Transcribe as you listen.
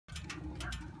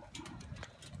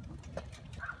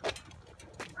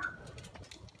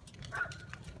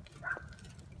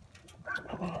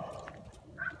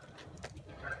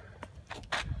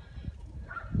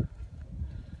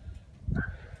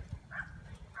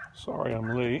Sorry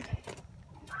I'm late,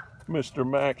 Mr.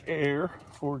 Mac Air,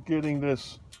 for getting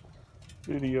this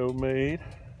video made.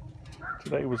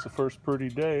 Today was the first pretty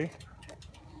day,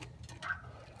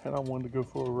 and I wanted to go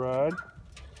for a ride,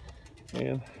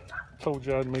 and told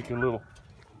you I'd make a little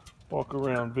walk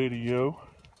around video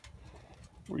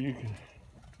where you can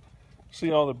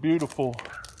see all the beautiful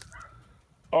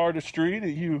artistry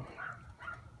that you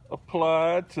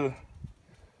applied to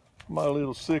my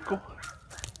little sickle.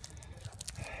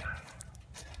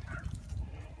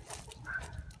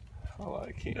 I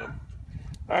like him.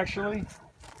 Actually,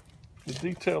 the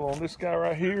detail on this guy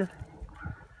right here,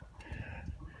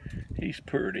 he's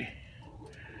pretty.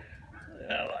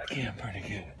 I like him pretty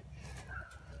good.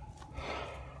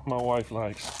 My wife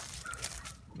likes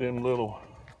them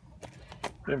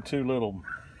two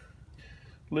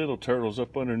little turtles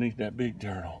up underneath that big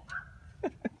turtle.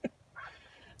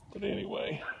 But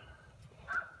anyway,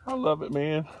 I love it,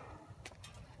 man.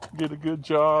 Did a good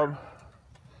job.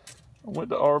 I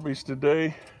went to Arby's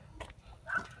today,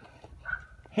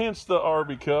 hence the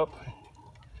Arby cup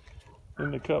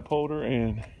in the cup holder,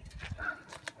 and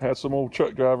had some old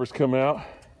truck drivers come out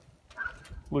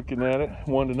looking at it,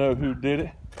 wanted to know who did it.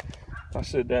 I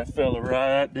said, that fella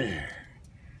right there,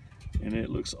 and it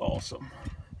looks awesome.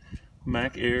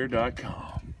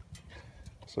 macair.com.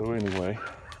 So anyway,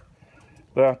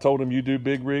 I told him you do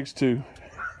big rigs too.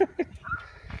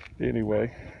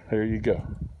 Anyway, there you go.